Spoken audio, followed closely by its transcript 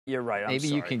You're right. Maybe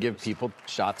you can give people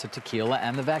shots of tequila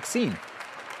and the vaccine.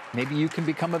 Maybe you can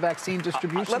become a vaccine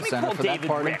distribution center for that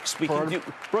part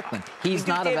of Brooklyn. He's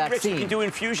not a vaccine. You can do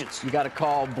infusions. You got to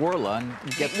call Borla and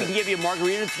get he can give you a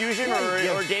margarita infusion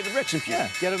or David Ricks infusion. Yeah,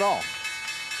 get it all.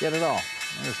 Get it all.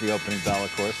 There's the opening bell,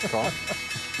 of course, Carl.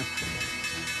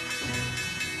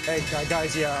 Hey,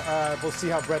 guys, we'll see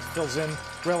how Brett fills in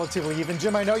relatively even.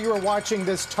 Jim, I know you were watching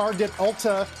this Target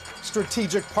Ulta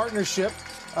strategic partnership.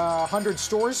 100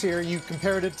 stores here. You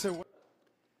compared it to...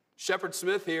 Shepard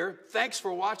Smith here. Thanks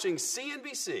for watching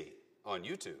CNBC on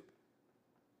YouTube.